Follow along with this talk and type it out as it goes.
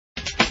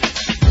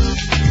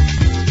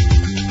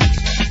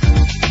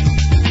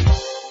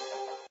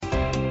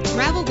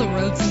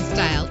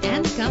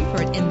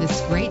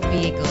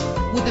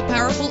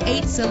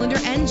8-cylinder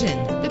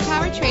engine. The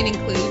powertrain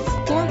includes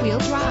 4-wheel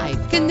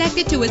drive,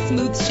 connected to a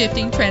smooth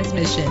shifting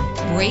transmission.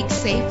 Brake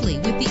safely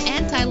with the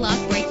anti-lock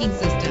braking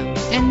system.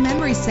 And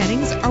memory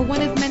settings are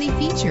one of many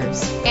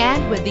features.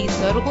 And with these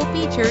notable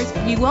features,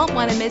 you won't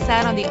want to miss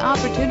out on the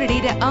opportunity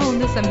to own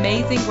this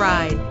amazing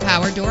ride.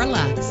 Power door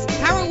locks,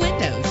 power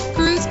windows,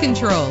 cruise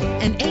control,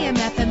 an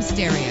AM/FM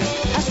stereo,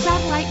 a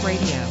satellite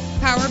radio,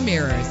 power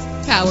mirrors,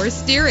 power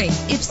steering.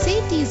 If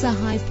safety is a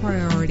high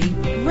priority,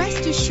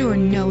 rest assured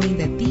knowing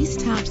that these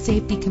top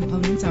safety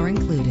components are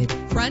included.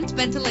 Front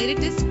ventilated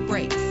disc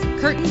brakes,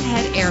 curtain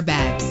head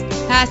airbags,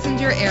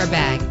 passenger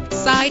airbag,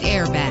 side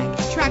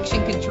airbag,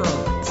 traction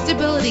control,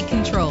 stability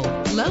control,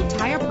 low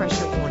tire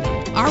pressure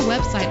warning. Our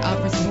website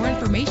offers more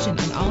information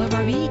on all of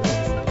our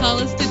vehicles. Call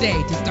us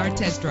today to start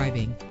test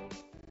driving.